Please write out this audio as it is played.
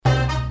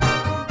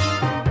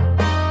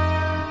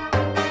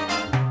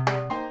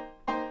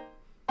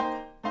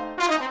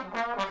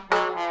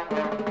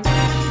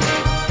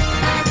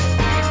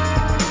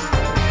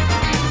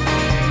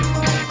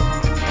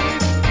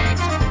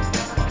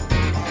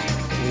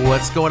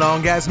What's going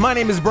on, guys? My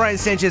name is Brian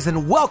Sanchez,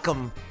 and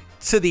welcome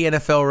to the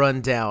NFL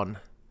Rundown.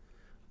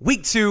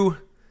 Week 2,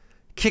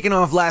 kicking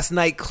off last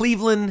night.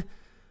 Cleveland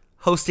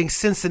hosting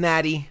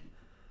Cincinnati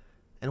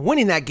and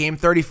winning that game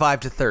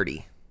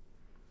 35-30.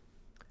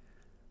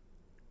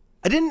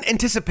 I didn't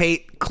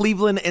anticipate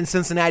Cleveland and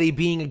Cincinnati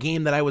being a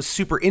game that I was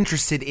super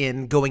interested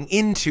in going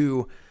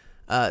into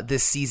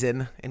this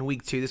season in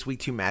Week 2, this Week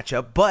 2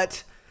 matchup,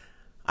 but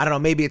I don't know,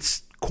 maybe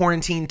it's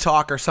quarantine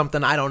talk or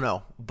something, I don't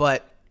know,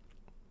 but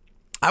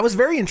I was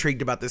very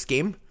intrigued about this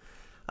game,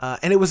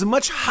 and it was a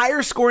much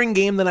higher scoring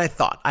game than I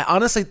thought. I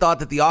honestly thought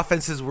that the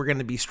offenses were going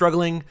to be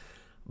struggling,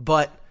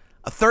 but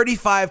a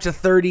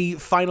 35-30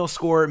 final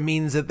score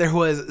means that there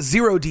was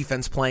zero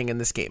defense playing in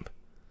this game.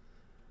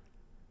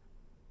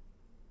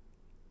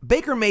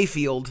 Baker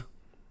Mayfield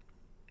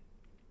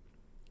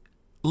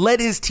led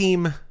his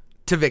team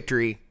to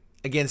victory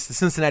against the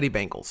Cincinnati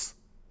Bengals.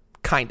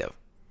 Kind of.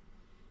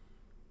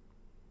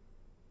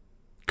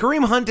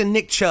 Kareem Hunt and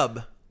Nick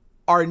Chubb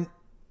are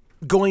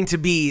going to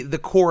be the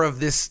core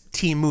of this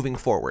team moving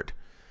forward.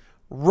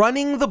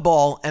 Running the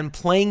ball and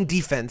playing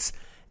defense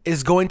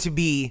is going to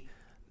be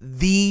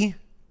the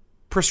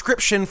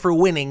prescription for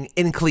winning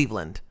in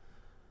Cleveland.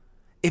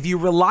 If you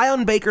rely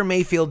on Baker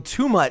Mayfield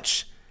too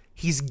much,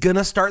 he's going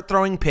to start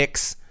throwing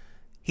picks.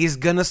 He's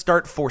going to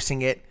start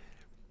forcing it.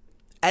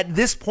 At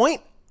this point,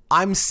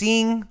 I'm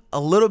seeing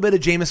a little bit of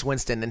Jameis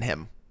Winston in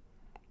him.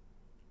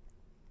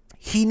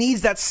 He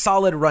needs that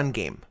solid run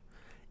game.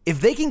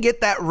 If they can get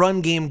that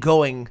run game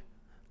going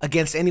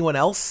against anyone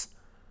else,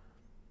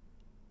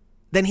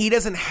 then he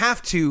doesn't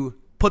have to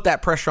put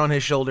that pressure on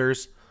his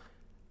shoulders,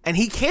 and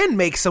he can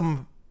make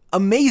some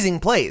amazing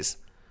plays.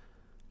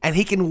 And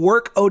he can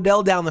work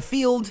Odell down the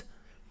field,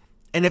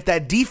 and if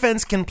that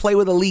defense can play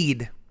with a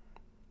lead,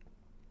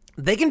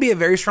 they can be a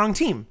very strong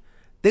team.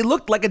 They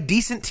looked like a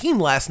decent team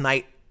last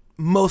night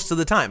most of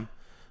the time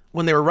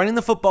when they were running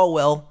the football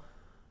well,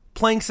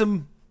 playing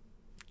some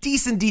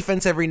decent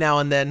defense every now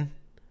and then.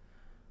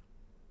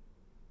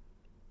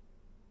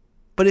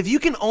 But if you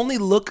can only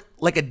look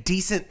like a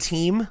decent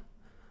team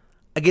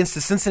against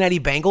the Cincinnati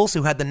Bengals,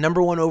 who had the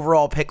number 1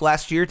 overall pick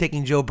last year,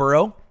 taking Joe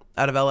Burrow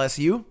out of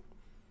LSU,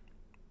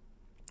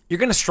 you're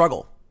going to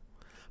struggle,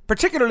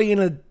 particularly in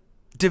a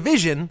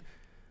division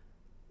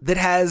that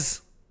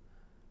has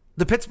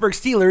the Pittsburgh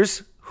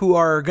Steelers, who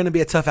are going to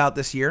be a tough out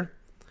this year,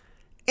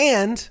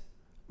 and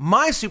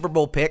my Super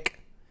Bowl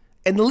pick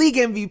and the league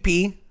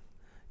MVP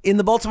in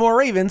the Baltimore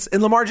Ravens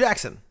in Lamar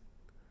Jackson.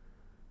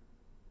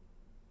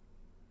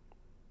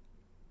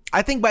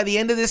 I think by the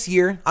end of this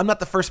year, I'm not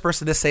the first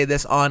person to say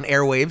this on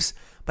airwaves,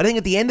 but I think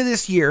at the end of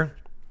this year,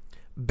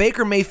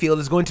 Baker Mayfield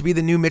is going to be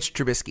the new Mitch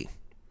Trubisky.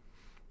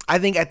 I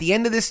think at the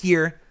end of this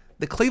year,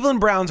 the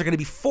Cleveland Browns are going to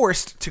be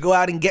forced to go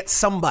out and get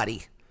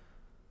somebody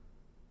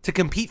to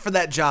compete for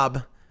that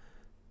job.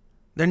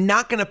 They're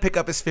not going to pick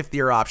up his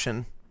fifth-year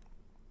option,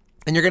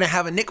 and you're going to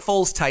have a Nick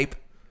Foles type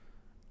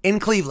in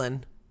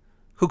Cleveland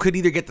who could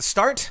either get the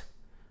start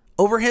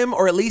over him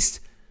or at least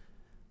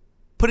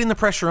putting the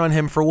pressure on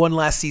him for one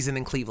last season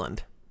in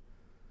Cleveland.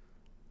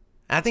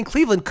 And I think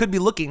Cleveland could be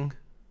looking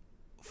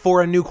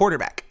for a new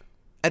quarterback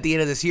at the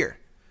end of this year.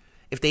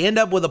 If they end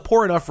up with a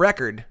poor enough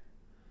record,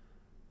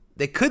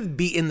 they could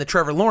be in the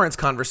Trevor Lawrence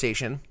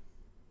conversation,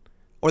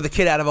 or the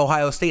kid out of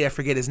Ohio State, I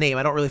forget his name.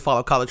 I don't really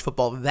follow college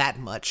football that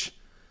much.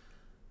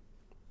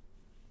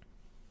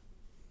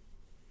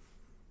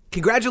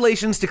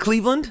 Congratulations to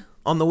Cleveland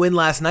on the win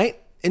last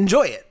night.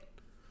 Enjoy it.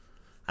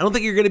 I don't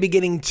think you're going to be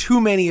getting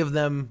too many of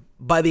them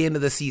by the end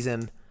of the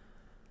season.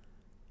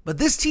 But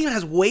this team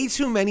has way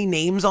too many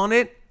names on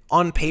it,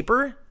 on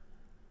paper,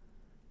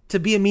 to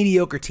be a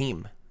mediocre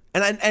team.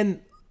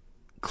 And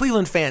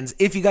Cleveland fans,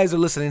 if you guys are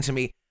listening to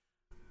me,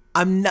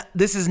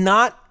 this is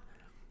not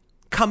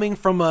coming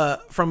from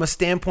a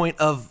standpoint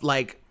of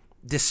like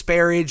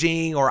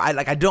disparaging, or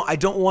I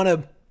don't want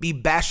to be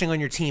bashing on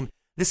your team.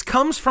 This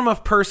comes from a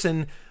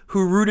person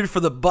who rooted for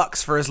the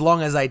Bucs for as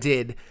long as I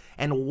did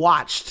and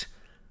watched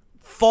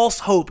false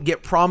hope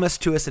get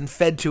promised to us and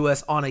fed to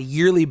us on a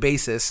yearly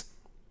basis,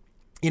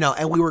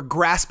 and we were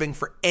grasping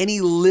for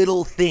any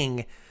little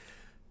thing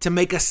to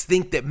make us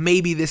think that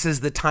maybe this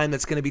is the time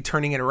that's going to be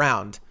turning it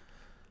around.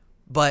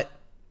 But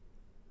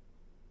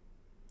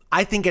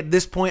I think at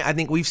this point,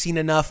 we've seen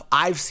enough.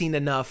 I've seen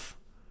enough.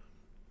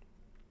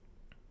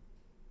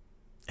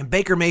 And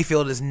Baker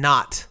Mayfield is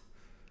not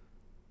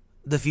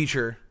the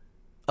future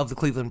of the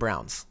Cleveland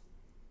Browns.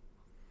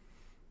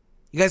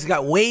 You guys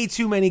got way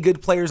too many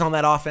good players on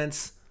that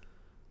offense.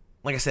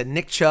 Like I said,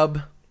 Nick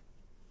Chubb,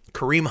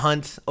 Kareem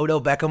Hunt,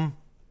 Odell Beckham,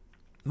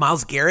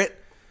 Myles Garrett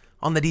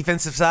on the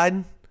defensive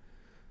side.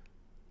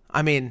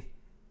 I mean,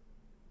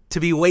 to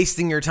be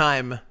wasting your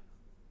time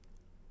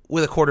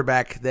with a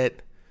quarterback that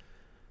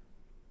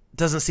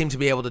doesn't seem to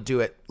be able to do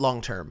it long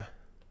term.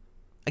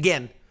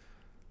 Again,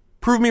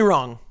 prove me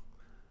wrong.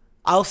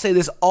 I'll say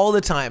this all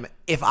the time.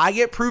 If I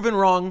get proven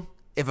wrong,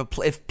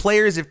 if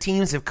players, if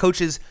teams, if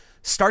coaches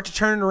start to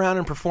turn it around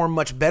and perform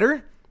much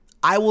better,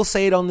 I will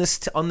say it on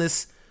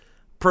this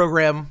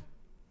program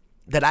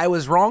that I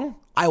was wrong.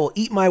 I will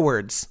eat my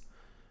words.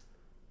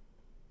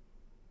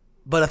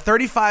 but a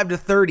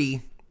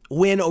 35-30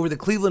 win over the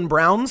Cleveland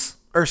Browns,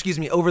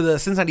 over the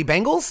Cincinnati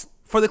Bengals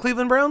for the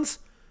Cleveland Browns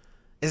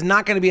is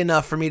not going to be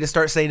enough for me to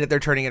start saying that they're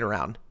turning it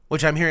around,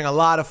 which I'm hearing a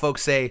lot of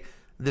folks say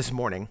this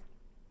morning.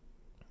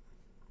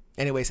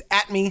 Anyways,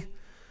 at me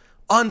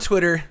on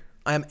Twitter.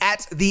 I'm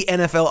at the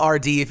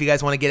NFLRD if you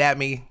guys want to get at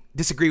me,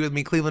 disagree with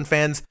me, Cleveland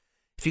fans.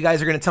 If you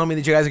guys are going to tell me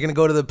that you guys are going to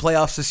go to the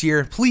playoffs this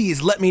year,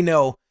 please let me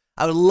know.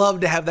 I would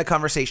love to have that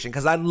conversation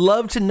because I'd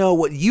love to know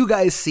what you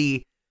guys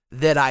see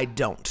that I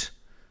don't.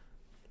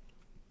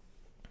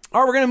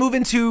 All right, we're going to move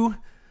into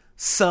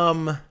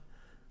some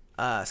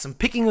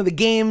picking of the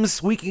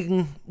games.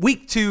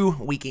 Week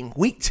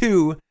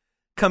two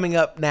coming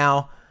up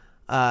now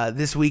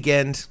this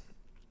weekend.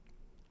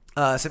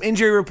 Some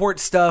injury report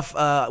stuff.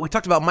 We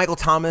talked about Michael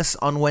Thomas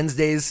on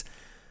Wednesday's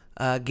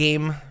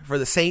game for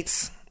the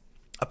Saints.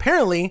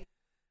 Apparently,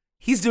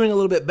 he's doing a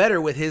little bit better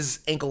with his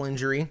ankle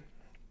injury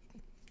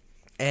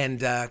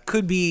and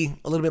could be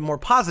a little bit more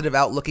positive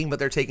outlooking, but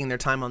they're taking their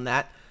time on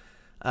that.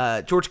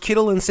 George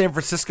Kittle in San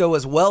Francisco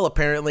as well,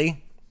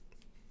 apparently,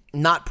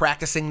 not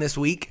practicing this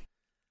week.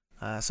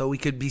 So we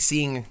could be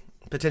seeing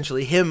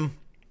potentially him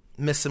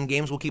miss some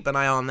games. We'll keep an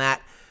eye on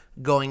that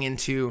going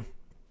into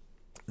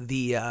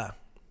the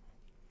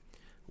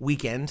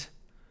weekend.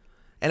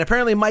 And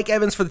apparently Mike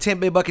Evans for the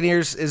Tampa Bay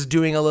Buccaneers is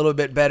doing a little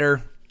bit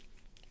better.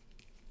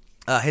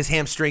 His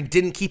hamstring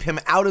didn't keep him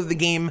out of the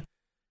game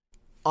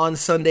on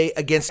Sunday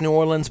against New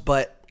Orleans,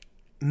 but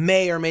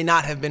may or may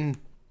not have been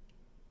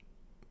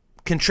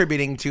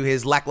contributing to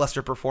his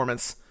lackluster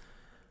performance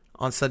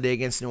on Sunday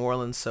against New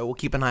Orleans. So we'll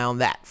keep an eye on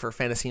that for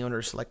fantasy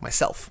owners like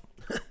myself.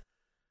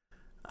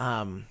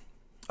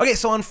 Okay,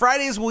 so on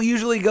Fridays,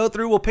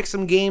 we'll pick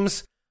some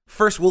games.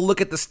 First, we'll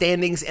look at the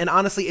standings. And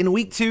honestly, in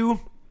week 2,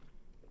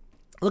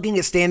 looking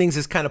at standings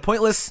is kind of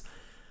pointless.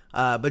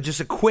 But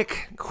just a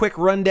quick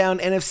rundown.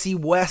 NFC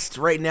West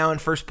right now in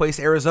first place,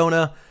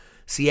 Arizona.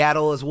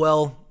 Seattle as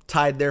well,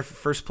 tied there for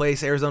first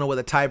place. Arizona with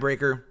a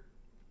tiebreaker.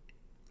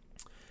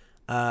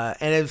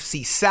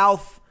 NFC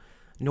South,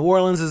 New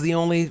Orleans is the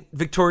only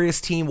victorious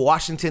team.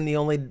 Washington, the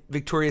only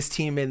victorious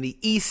team in the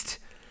East.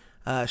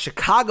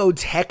 Chicago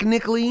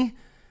technically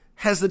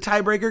has the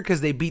tiebreaker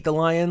because they beat the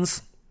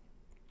Lions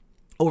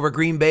over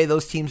Green Bay.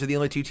 Those teams are the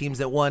only two teams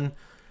that won.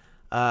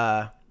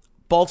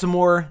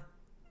 Baltimore,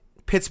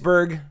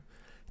 Pittsburgh,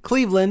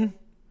 Cleveland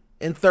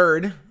in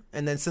third,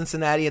 and then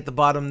Cincinnati at the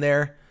bottom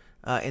there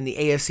in the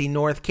AFC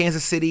North.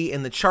 Kansas City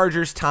and the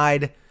Chargers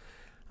tied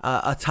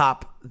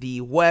atop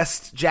the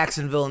West.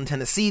 Jacksonville and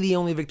Tennessee, the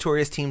only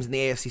victorious teams in the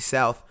AFC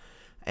South,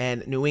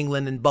 and New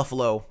England and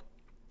Buffalo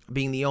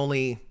being the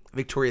only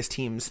victorious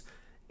teams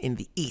in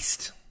the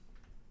East,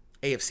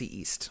 AFC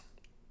East.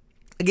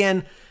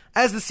 Again,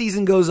 as the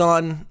season goes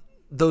on,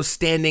 those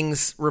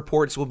standings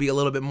reports will be a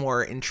little bit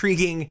more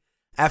intriguing.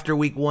 After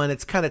week 1,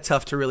 it's kind of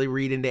tough to really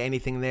read into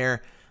anything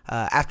there.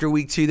 After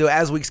week 2, though,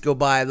 as weeks go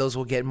by, those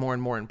will get more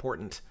and more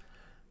important.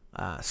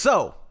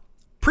 So,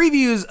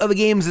 previews of the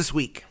games this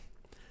week.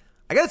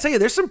 I got to tell you,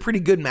 there's some pretty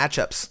good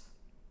matchups.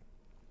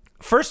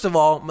 First of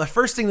all, my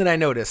first thing that I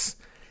notice,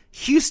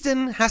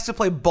 Houston has to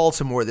play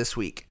Baltimore this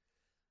week.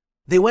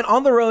 They went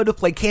on the road to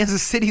play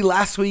Kansas City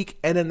last week,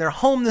 and then they're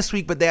home this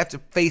week, but they have to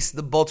face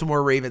the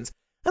Baltimore Ravens.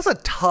 That's a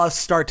tough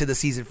start to the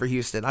season for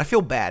Houston. I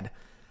feel bad.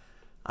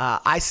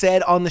 I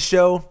said on the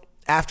show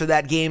after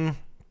that game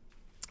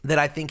that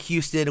I think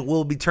Houston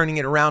will be turning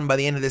it around by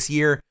the end of this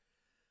year.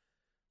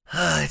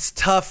 It's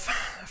tough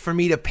for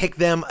me to pick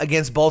them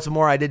against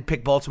Baltimore. I did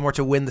pick Baltimore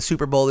to win the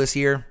Super Bowl this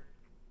year.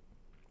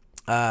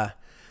 It's not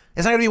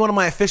going to be one of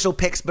my official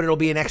picks, but it'll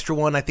be an extra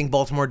one. I think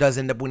Baltimore does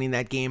end up winning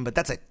that game, but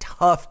that's a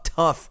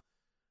tough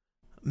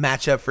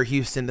matchup for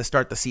Houston to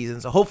start the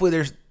season. So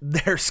hopefully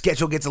their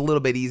schedule gets a little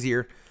bit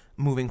easier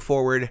moving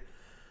forward.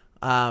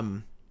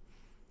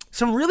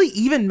 Some really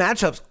even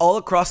matchups all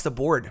across the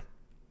board.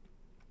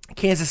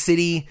 Kansas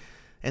City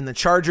and the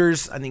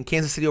Chargers. I think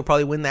Kansas City will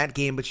probably win that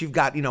game, but you've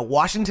got,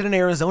 Washington and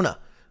Arizona.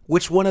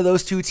 Which one of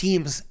those two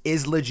teams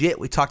is legit?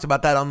 We talked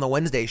about that on the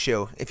Wednesday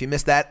show. If you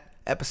missed that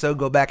episode,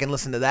 go back and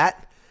listen to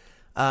that.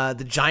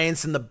 The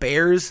Giants and the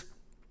Bears,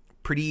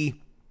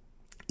 pretty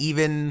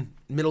even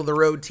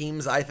middle-of-the-road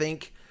teams, I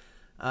think.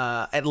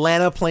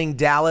 Atlanta playing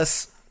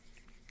Dallas,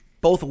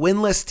 both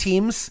winless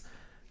teams.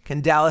 Can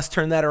Dallas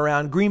turn that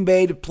around? Green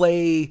Bay to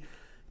play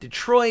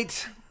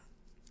Detroit,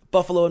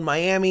 Buffalo and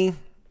Miami.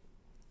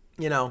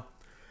 I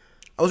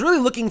was really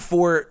looking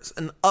for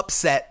an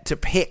upset to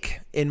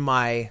pick in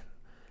my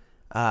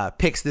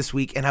picks this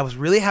week, and I was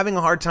really having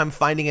a hard time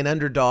finding an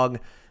underdog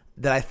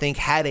that I think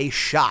had a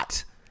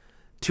shot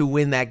to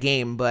win that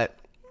game, but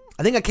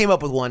I think I came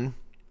up with one.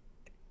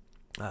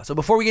 So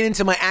before we get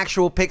into my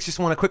actual picks, just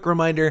want a quick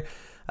reminder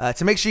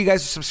to make sure you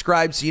guys are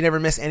subscribed so you never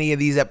miss any of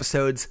these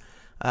episodes.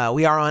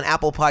 We are on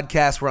Apple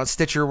Podcasts, we're on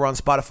Stitcher, we're on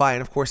Spotify,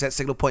 and of course at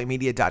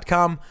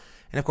signalpointmedia.com.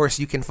 And of course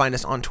you can find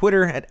us on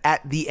Twitter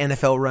at the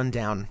NFL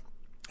Rundown.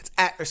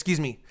 I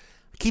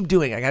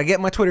gotta get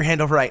my Twitter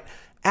handle right.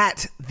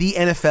 At the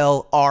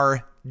NFL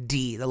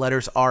RD, the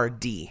letters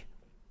RD.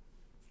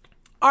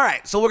 All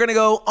right, so we're gonna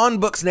go on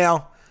books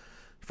now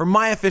for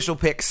my official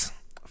picks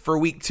for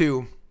week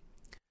 2.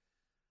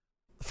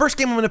 The first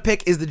game I'm going to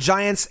pick is the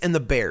Giants and the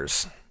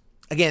Bears.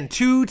 Again,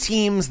 two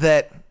teams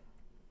that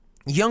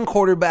young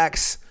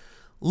quarterbacks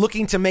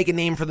looking to make a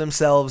name for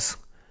themselves.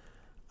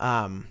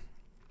 The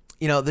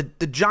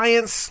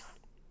Giants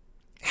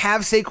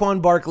have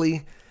Saquon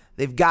Barkley.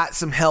 They've got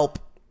some help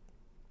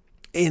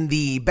in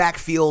the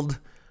backfield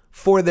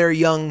for their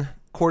young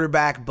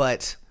quarterback,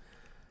 but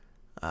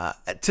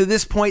to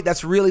this point,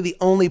 that's really the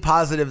only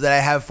positive that I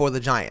have for the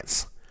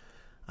Giants.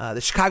 The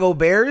Chicago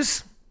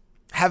Bears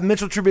have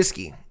Mitchell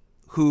Trubisky,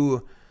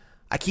 who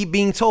I keep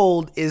being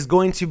told is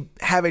going to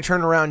have a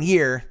turnaround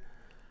year,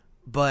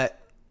 but,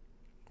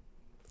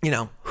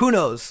 who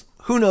knows?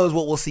 Who knows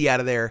what we'll see out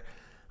of there?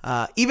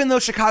 Even though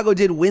Chicago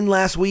did win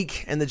last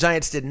week and the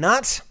Giants did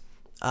not,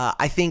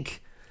 I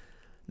think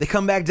they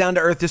come back down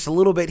to earth just a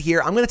little bit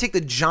here. I'm going to take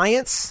the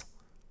Giants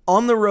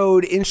on the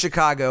road in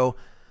Chicago,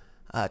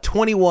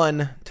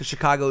 21 to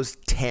Chicago's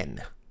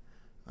 10.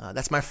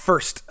 That's my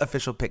first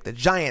official pick, the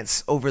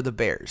Giants over the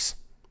Bears.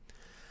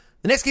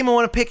 The next game I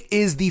want to pick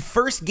is the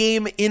first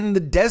game in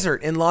the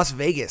desert in Las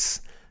Vegas.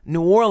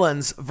 New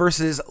Orleans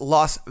versus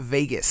Las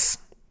Vegas.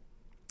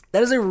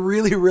 That is a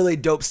really, really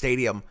dope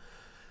stadium.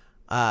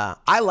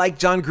 I like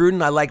John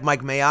Gruden. I like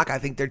Mike Mayock. I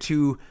think they're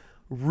two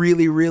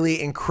really,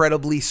 really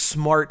incredibly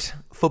smart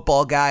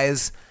football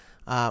guys.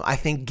 I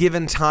think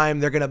given time,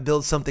 they're going to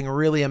build something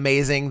really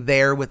amazing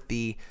there with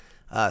the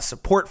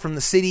support from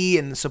the city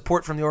and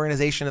support from the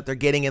organization that they're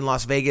getting in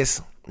Las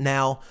Vegas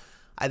now.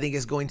 I think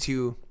is going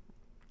to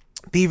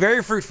be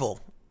very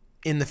fruitful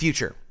in the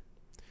future.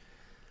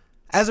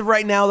 As of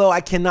right now, though, I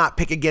cannot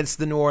pick against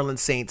the New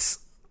Orleans Saints.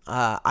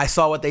 I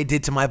saw what they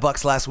did to my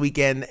Bucs last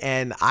weekend,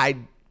 and I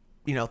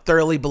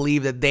thoroughly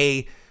believe that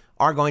they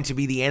are going to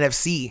be the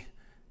NFC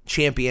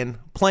champion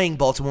playing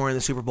Baltimore in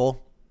the Super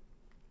Bowl.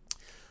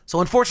 So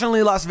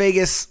unfortunately, Las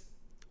Vegas,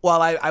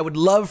 while I would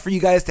love for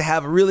you guys to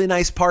have a really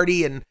nice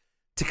party and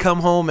to come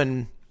home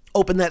and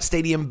open that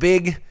stadium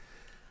big,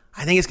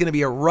 I think it's going to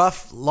be a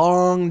rough,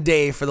 long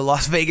day for the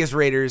Las Vegas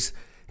Raiders.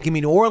 Give me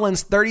New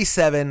Orleans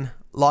 37,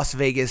 Las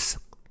Vegas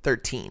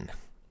 13.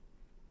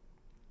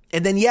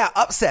 And then,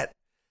 upset.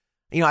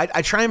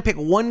 I try and pick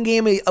one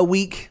game a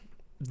week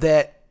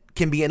that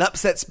can be an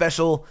upset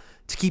special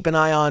to keep an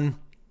eye on.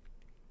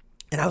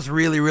 And I was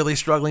really, really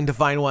struggling to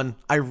find one.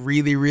 I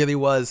really, really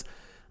was.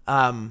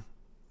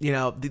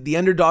 The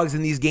underdogs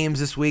in these games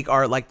this week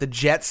are like the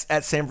Jets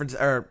at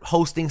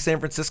hosting San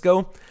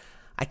Francisco.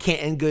 I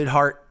can't in good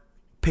heart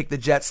pick the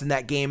Jets in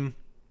that game.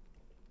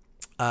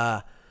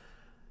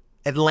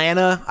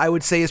 Atlanta, I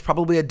would say, is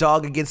probably a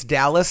dog against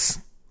Dallas.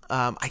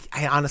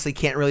 I honestly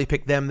can't really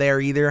pick them there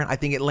either. I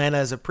think Atlanta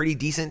is a pretty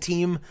decent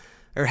team,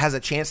 or has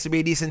a chance to be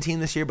a decent team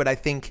this year, but I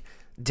think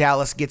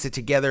Dallas gets it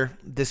together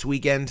this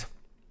weekend.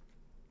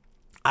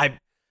 I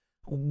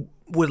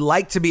would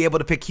like to be able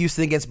to pick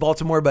Houston against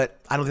Baltimore, but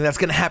I don't think that's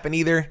going to happen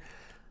either.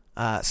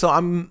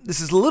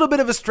 This is a little bit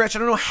of a stretch. I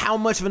don't know how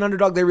much of an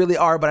underdog they really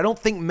are, but I don't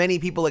think many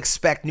people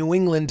expect New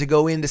England to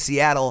go into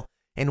Seattle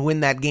and win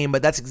that game,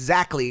 but that's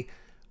exactly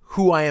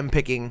who I am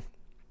picking.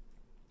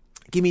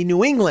 Give me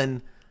New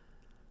England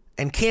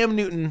and Cam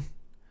Newton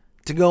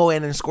to go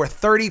in and score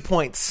 30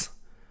 points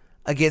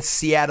against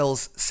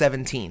Seattle's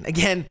 17.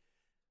 Again,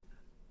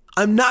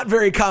 I'm not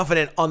very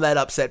confident on that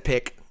upset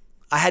pick.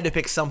 I had to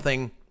pick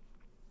something.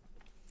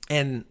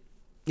 And,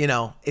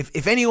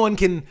 if anyone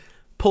can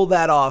pull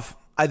that off,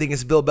 I think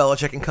it's Bill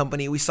Belichick and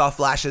company. We saw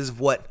flashes of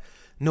what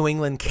New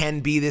England can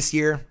be this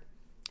year.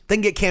 They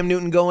can get Cam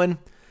Newton going.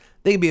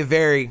 They can be a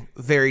very,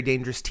 very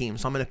dangerous team.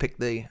 So I'm going to pick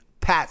the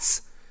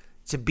Pats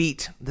to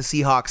beat the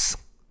Seahawks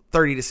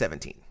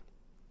 30-17.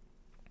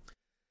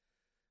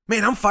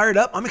 Man, I'm fired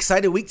up. I'm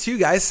excited. Week 2,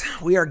 guys.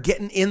 We are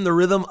getting in the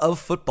rhythm of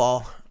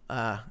football.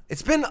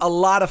 It's been a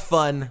lot of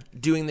fun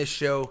doing this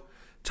show,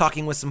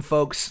 talking with some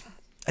folks.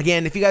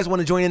 Again, if you guys want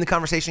to join in the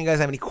conversation, you guys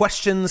have any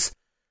questions,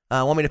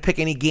 want me to pick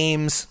any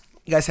games,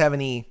 you guys have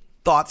any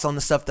thoughts on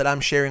the stuff that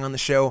I'm sharing on the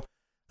show,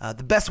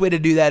 the best way to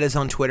do that is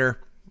on Twitter,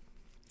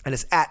 and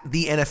it's at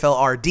the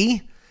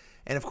NFLRD.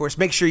 And of course,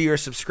 make sure you are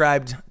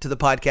subscribed to the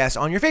podcast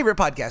on your favorite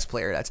podcast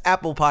player. That's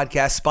Apple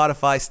Podcasts,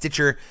 Spotify,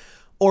 Stitcher,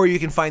 or you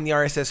can find the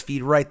RSS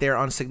feed right there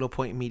on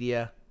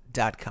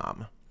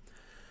signalpointmedia.com.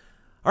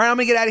 All right, I'm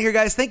going to get out of here,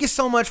 guys. Thank you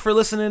so much for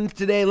listening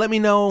today. Let me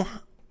know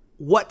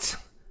what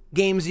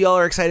games y'all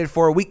are excited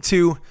for. Week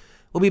 2,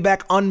 we'll be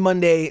back on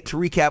Monday to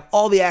recap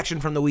all the action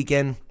from the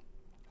weekend.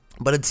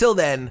 But until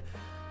then,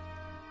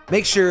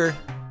 make sure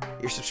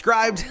you're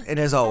subscribed, and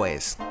as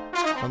always,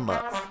 one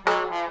love.